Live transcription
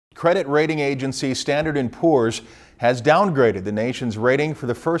Credit rating agency Standard & Poor's has downgraded the nation's rating for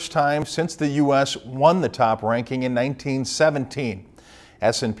the first time since the U.S. won the top ranking in 1917.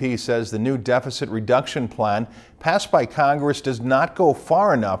 S&P says the new deficit reduction plan passed by Congress does not go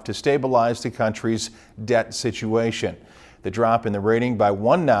far enough to stabilize the country's debt situation. The drop in the rating by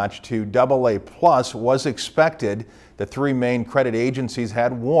one notch to AA+ was expected. The three main credit agencies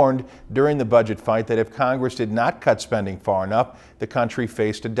had warned during the budget fight that if Congress did not cut spending far enough, the country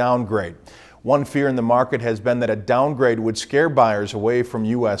faced a downgrade. One fear in the market has been that a downgrade would scare buyers away from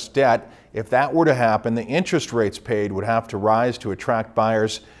U.S. debt. If that were to happen, the interest rates paid would have to rise to attract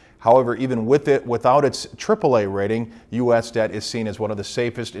buyers. However, even without its AAA rating, U.S. debt is seen as one of the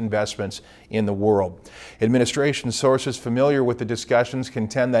safest investments in the world. Administration sources familiar with the discussions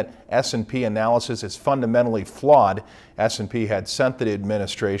contend that S&P analysis is fundamentally flawed. S&P had sent the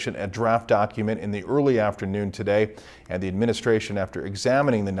administration a draft document in the early afternoon today, and the administration, after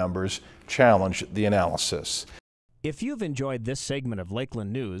examining the numbers, challenged the analysis. If you've enjoyed this segment of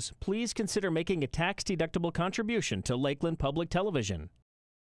Lakeland News, please consider making a tax-deductible contribution to Lakeland Public Television.